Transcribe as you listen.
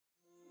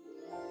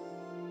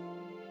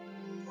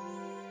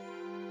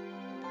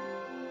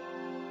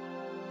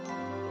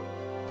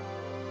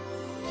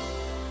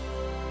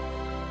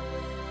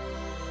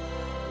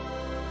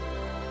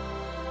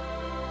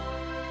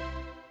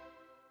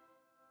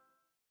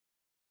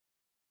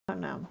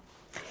don't know.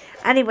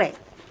 Anyway,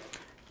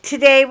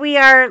 today we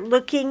are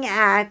looking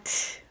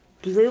at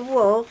Blue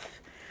Wolf.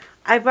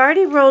 I've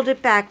already rolled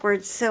it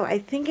backwards, so I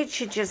think it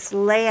should just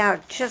lay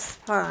out just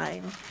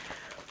fine.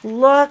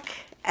 Look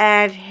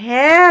at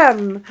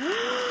him.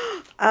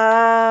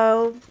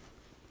 Oh,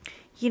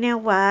 you know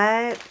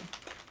what?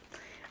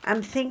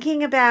 I'm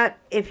thinking about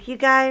if you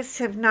guys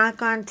have not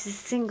gone to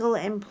Single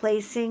and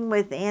Placing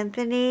with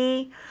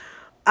Anthony.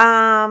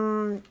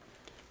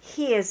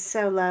 He is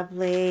so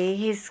lovely.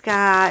 He's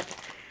got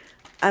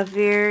a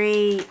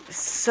very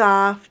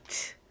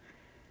soft,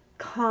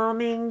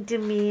 calming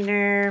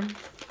demeanor.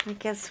 I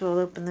guess we'll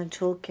open the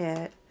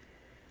toolkit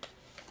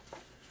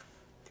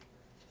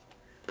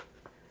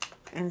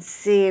and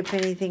see if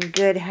anything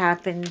good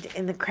happened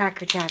in the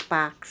Cracker Jack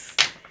box,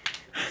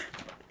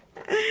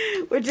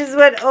 which is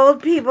what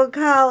old people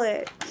call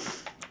it.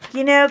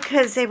 You know,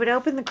 because they would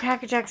open the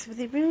Cracker Jacks, but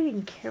they really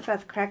didn't care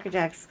about the Cracker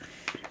Jacks.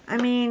 I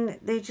mean,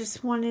 they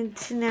just wanted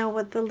to know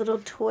what the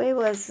little toy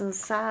was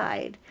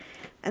inside.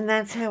 And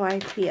that's how I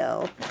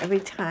feel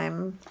every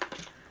time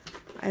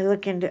I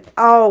look into...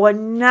 Oh,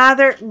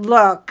 another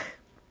look.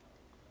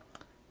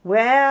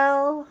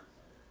 Well...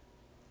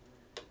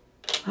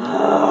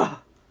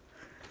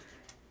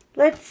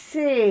 let's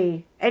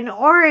see. An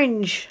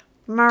orange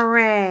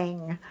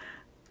meringue.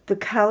 The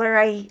color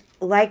I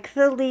like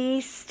the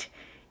least.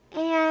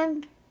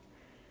 And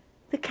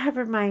the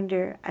cover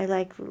minder I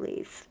like the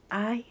least.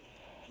 I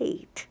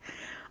hate.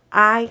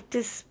 I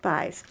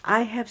despise.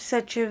 I have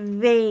such a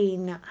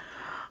vein.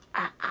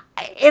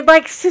 It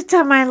like sits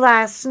on my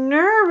last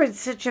nerve.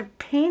 It's such a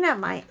pain up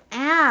my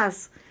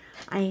ass.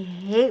 I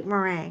hate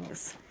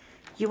meringues.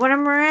 You want a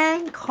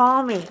meringue?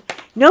 Call me.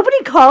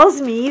 Nobody calls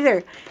me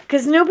either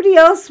because nobody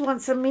else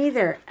wants them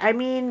either. I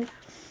mean,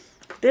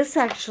 this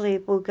actually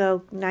will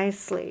go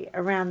nicely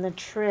around the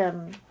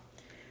trim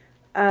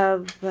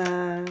of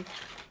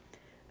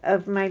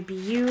my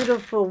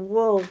beautiful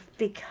wolf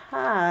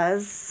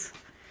because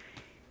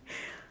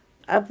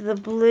of the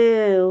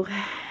blue.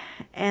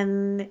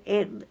 And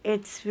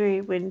it's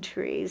very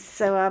wintry,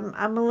 so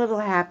I'm a little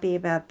happy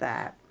about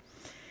that.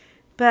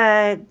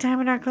 But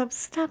Diamond Art Club,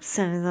 stop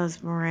sending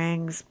those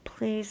meringues,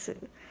 please.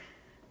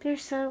 They're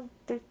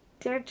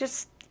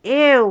just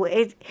ew.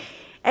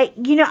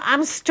 You know,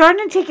 I'm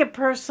starting to take it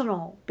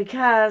personal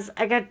because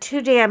I got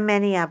too damn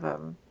many of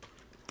them.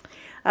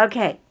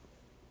 Okay,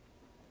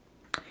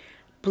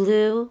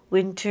 Blue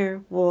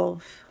Winter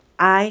Wolf.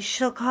 I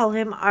shall call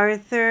him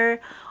Arthur.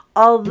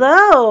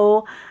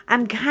 Although,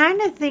 I'm kind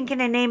of thinking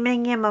of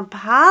naming him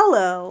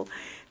Apollo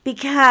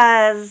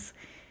because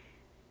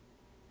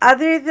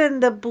other than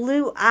the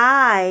blue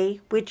eye,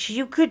 which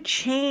you could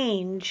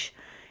change,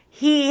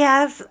 he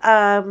has,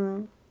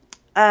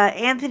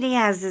 Anthony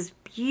has this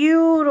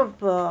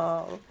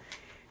beautiful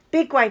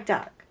big white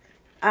dog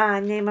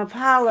named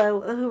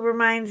Apollo who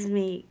reminds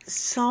me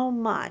so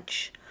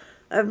much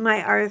of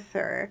my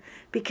Arthur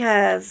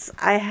because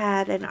I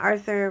had an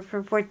Arthur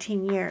for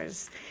 14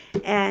 years.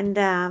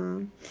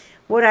 And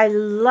what I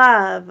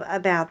love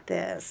about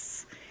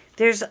this,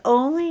 there's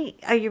only,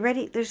 are you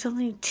ready? There's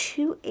only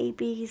 2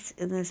 ABs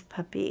in this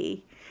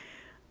puppy.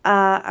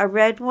 A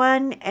red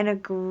one and a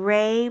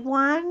gray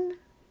one.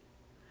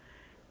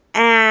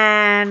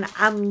 And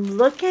I'm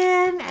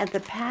looking at the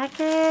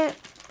packet.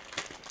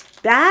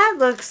 That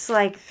looks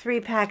like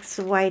 3 packs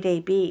of white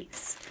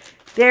ABs.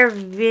 They're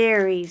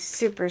very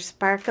super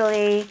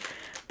sparkly.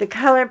 The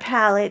color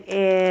palette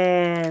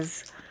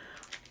is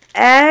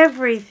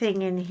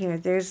everything in here.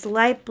 There's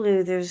light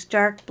blue, there's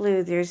dark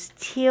blue, there's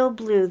teal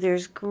blue,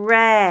 there's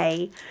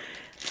gray,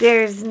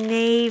 there's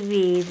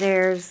navy,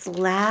 there's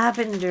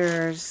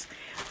lavenders.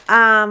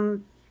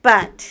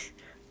 But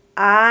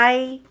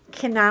I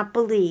cannot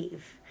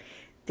believe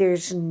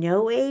there's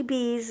no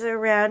ABs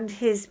around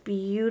his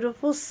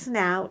beautiful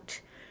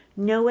snout,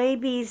 no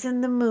ABs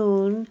in the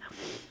moon,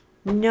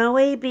 no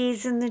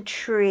ABs in the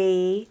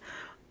tree.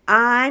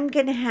 I'm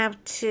going to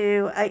have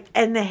to,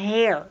 and the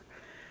hair.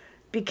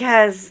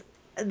 Because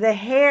the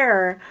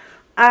hair,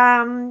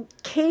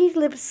 Katie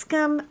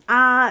Lipscomb,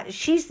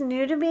 she's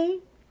new to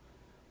me.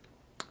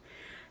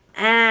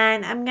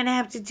 And I'm going to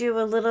have to do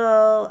a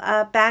little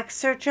back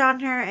search on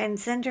her and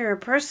send her a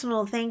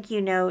personal thank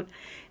you note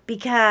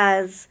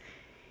because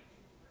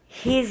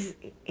he's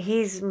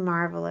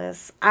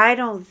marvelous. I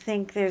don't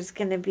think there's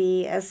going to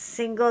be a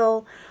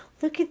single,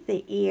 look at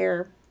the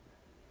ear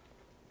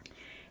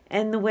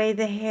and the way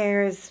the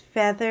hair is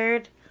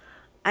feathered.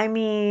 I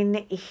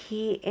mean,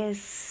 he is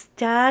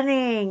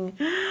stunning.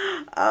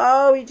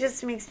 Oh, he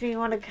just makes me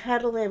want to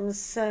cuddle him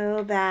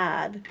so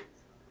bad.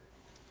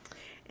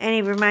 And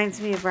he reminds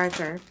me of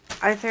Arthur.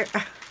 Arthur.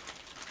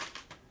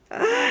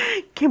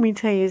 Can we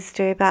tell you a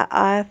story about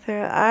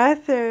Arthur?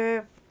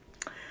 Arthur.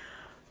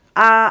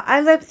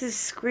 I left the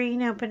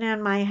screen open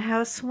on my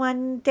house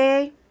one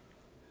day.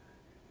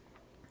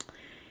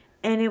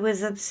 And it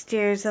was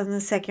upstairs on the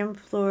 2nd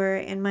floor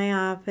in my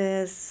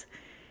office.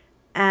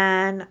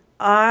 And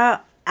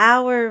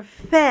our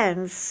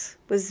fence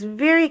was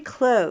very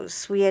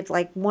close. We had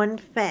like one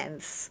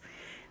fence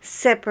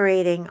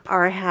separating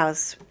our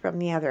house from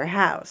the other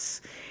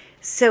house.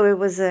 So it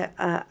was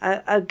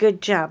a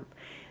good jump.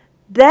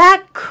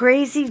 That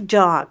crazy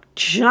dog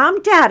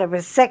jumped out of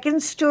a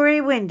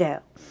second-story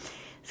window,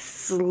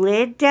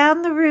 slid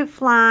down the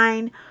roof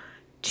line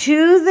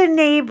to the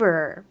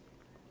neighbor,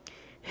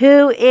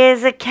 who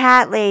is a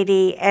cat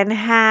lady and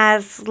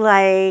has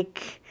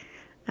like,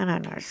 I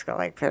don't know, she's got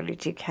like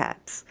 32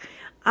 cats.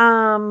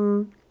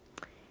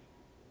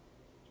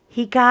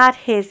 He got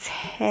his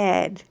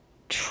head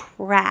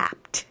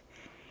trapped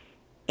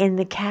in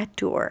the cat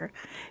door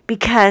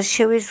because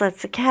she always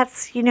lets the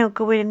cats,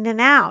 go in and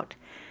out.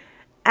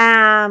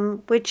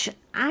 Which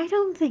I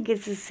don't think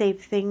is a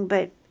safe thing,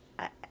 but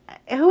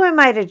who am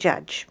I to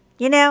judge?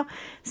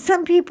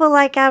 Some people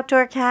like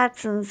outdoor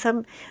cats, and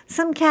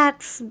some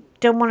cats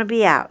don't want to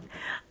be out.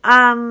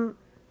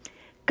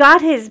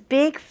 Got his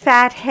big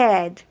fat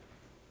head.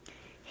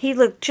 He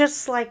looked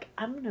just like,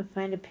 I'm going to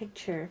find a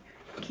picture.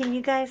 Can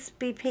you guys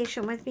be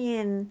patient with me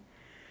and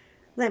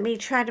let me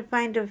try to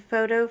find a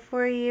photo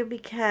for you?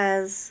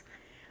 Because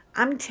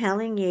I'm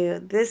telling you,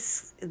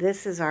 this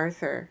is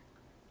Arthur.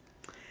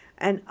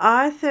 And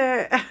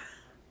Arthur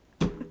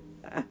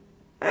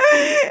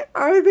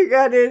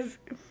got his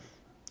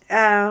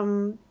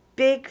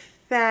big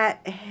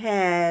fat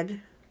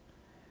head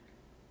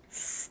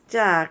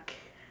stuck.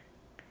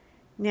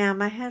 Now,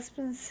 my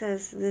husband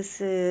says this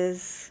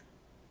is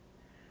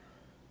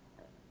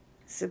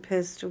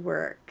supposed to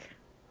work.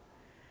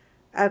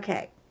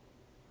 Okay.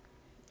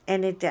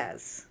 And it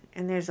does.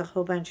 And there's a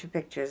whole bunch of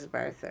pictures of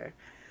Arthur.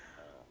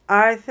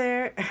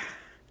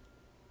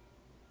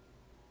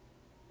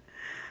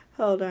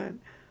 Hold on.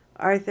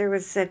 Arthur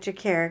was such a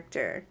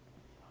character.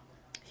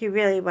 He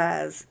really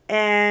was.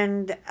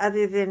 And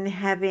other than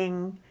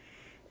having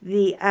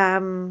the,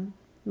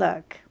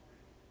 look,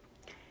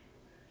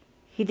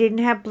 he didn't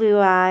have blue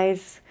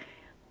eyes,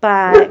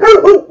 but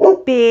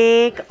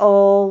big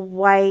old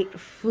white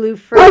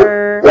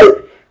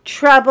floofer,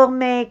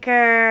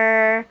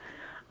 troublemaker.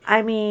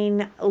 I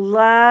mean,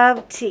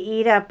 loved to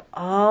eat up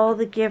all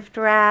the gift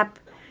wrap.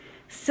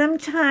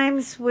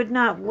 Sometimes would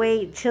not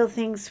wait till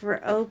things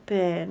were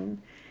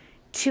open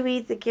to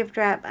eat the gift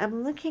wrap.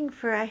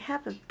 I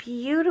have a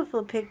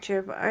beautiful picture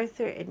of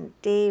Arthur and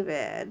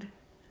David.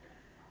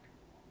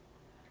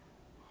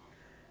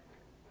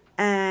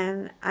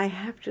 And I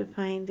have to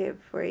find it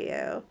for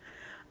you.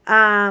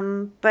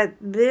 But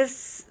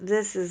this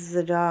is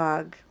the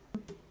dog.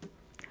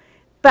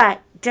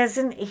 But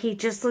he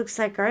just looks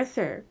like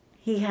Arthur.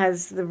 He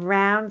has the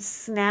round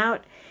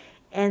snout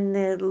and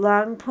the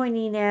long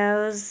pointy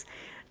nose.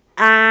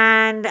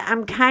 And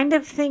I'm kind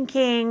of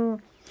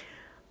thinking,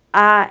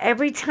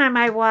 every time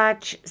I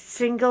watch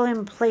Single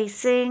and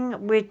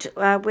Placing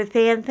with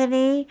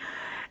Anthony,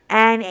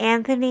 and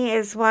Anthony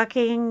is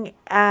walking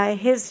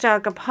his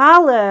dog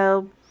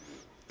Apollo,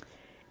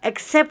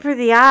 except for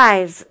the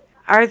eyes,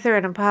 Arthur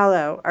and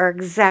Apollo are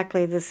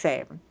exactly the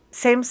same.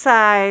 Same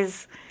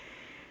size,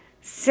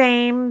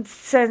 same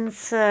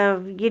sense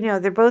of,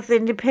 they're both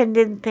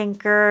independent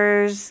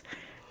thinkers.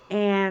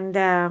 And,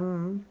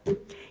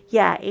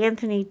 yeah,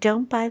 Anthony,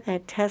 don't buy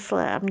that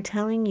Tesla. I'm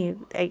telling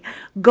you.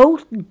 Go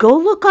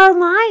look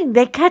online.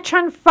 They catch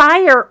on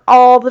fire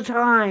all the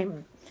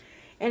time.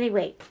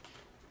 Anyway,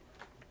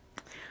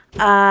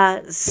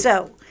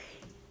 so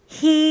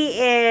he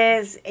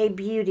is a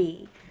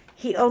beauty.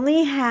 He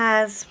only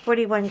has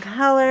 41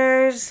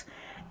 colors,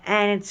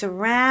 and it's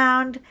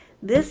around.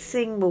 This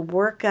thing will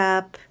work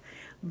up,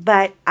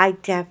 but I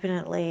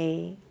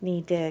definitely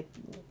need to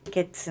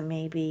get some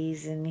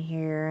ABs in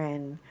here,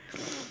 and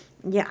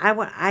yeah,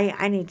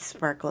 I need to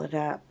sparkle it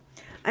up.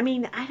 I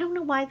mean, I don't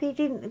know why they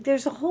didn't.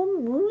 There's a whole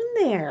moon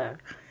there,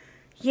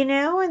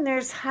 and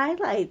there's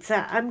highlights.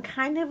 I'm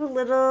kind of a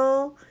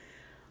little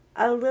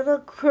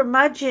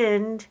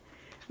curmudgeoned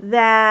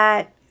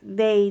that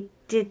they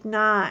did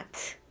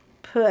not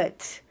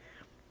put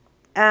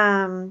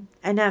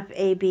enough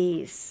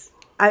ABs.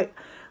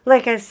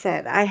 Like I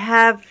said, I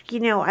have,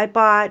 I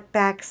bought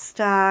back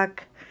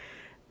stock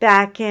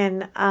back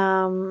in,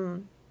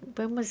 when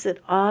was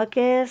it,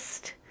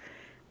 August?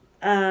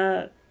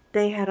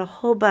 They had a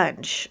whole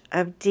bunch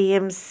of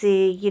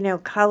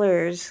DMC,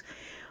 colors,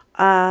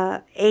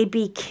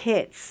 AB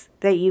kits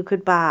that you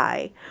could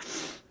buy.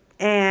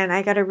 And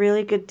I got a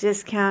really good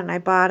discount, and I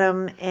bought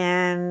them.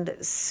 And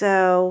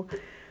so,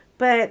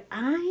 but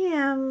I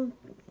am,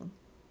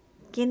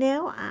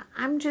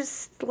 I'm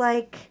just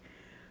like,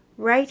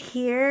 right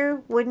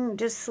here, wouldn't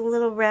just a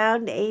little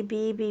round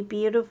AB be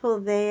beautiful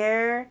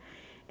there?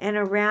 And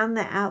around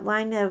the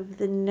outline of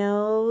the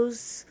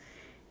nose,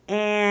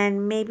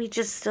 and maybe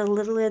just a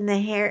little in the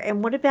hair.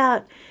 And what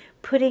about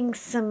putting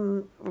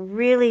some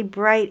really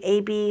bright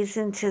ABs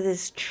into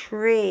this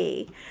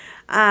tree?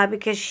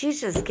 Because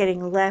she's just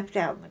getting left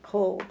out in the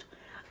cold.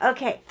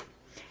 Okay,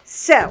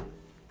 so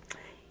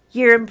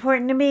you're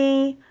important to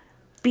me.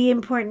 Be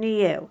important to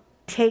you.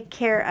 Take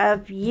care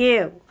of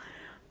you.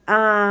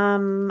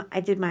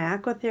 I did my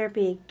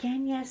aquatherapy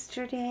again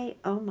yesterday.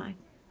 Oh my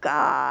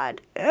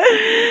God.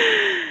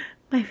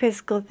 My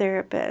physical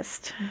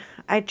therapist.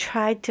 I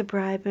tried to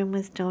bribe him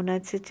with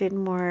donuts. It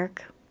didn't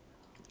work.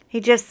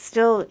 He's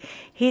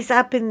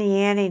up in the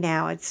ante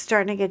now. It's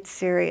starting to get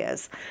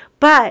serious.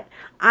 But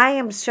I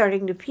am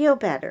starting to feel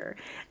better.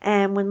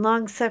 And when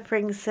long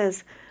suffering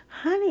says,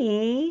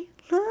 honey,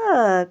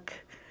 look,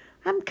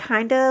 I'm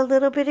kind of a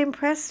little bit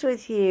impressed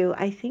with you,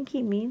 I think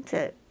he means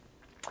it.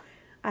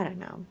 I don't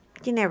know.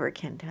 You never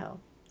can tell.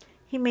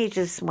 He may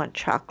just want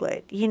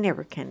chocolate. You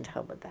never can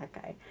tell with that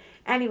guy.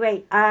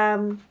 Anyway,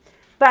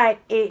 but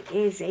it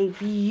is a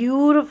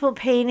beautiful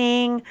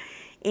painting.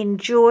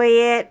 Enjoy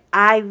it.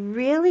 I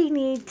really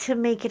need to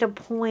make it a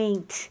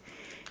point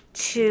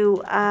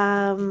to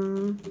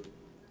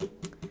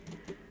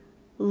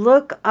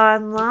look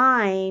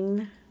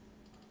online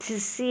to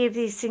see if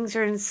these things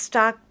are in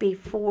stock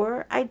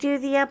before I do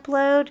the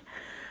upload.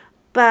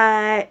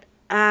 But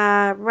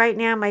right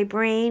now my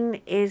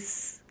brain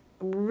is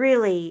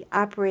really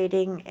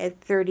operating at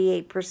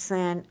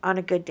 38% on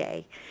a good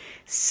day.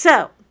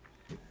 So,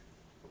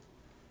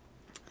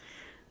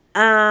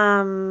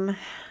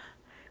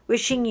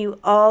 wishing you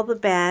all the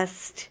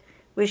best.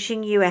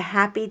 Wishing you a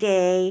happy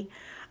day.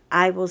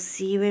 I will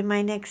see you in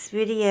my next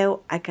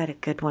video. I got a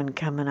good one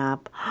coming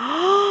up.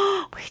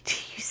 Wait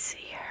till you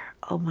see her.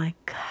 Oh my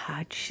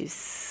God, she's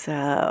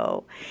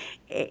so...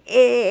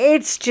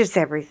 It's just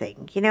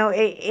everything. You know,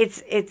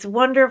 it's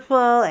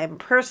wonderful and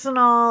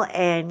personal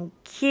and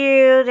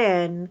cute,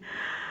 and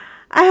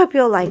I hope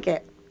you'll like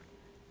it.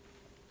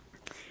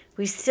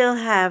 We still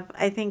have,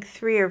 I think,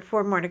 3 or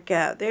 4 more to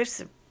go.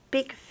 There's a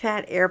big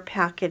fat air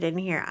pocket in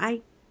here.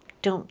 I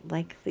don't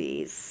like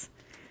these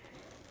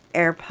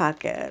air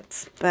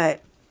pockets, but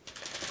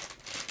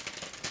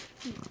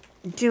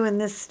doing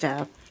this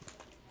stuff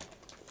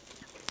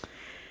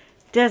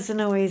doesn't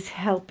always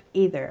help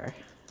either.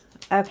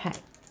 Okay.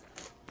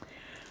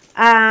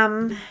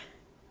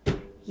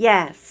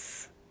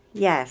 Yes.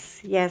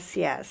 Yes. Yes.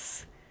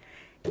 Yes.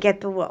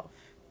 Get the wolf.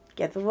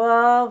 Get the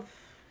wolf.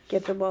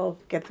 Get the wolf.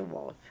 Get the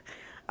wolf.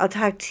 I'll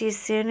talk to you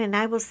soon, and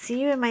I will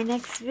see you in my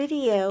next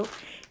video.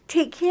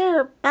 Take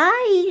care.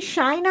 Bye.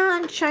 Shine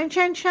on. Shine,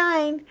 shine,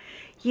 shine.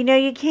 You know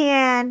you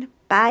can.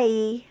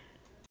 Bye.